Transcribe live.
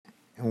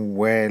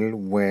Well,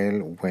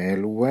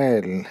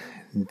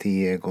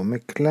 Diego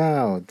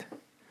McLeod.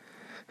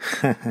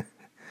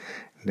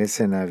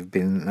 Listen, I've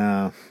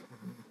been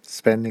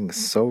spending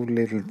so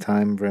little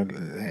time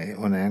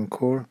on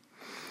Anchor.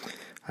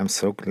 I'm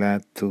so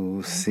glad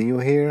to see you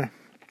here.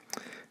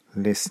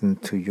 Listen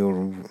to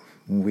your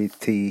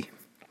witty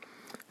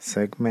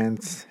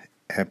segments,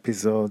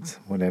 episodes,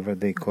 whatever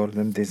they call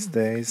them these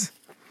days.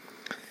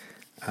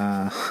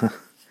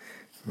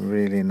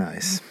 Really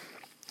nice.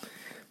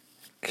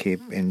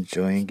 Keep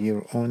enjoying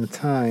your own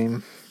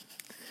time.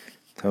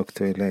 Talk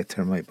to you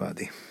later, my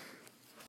buddy.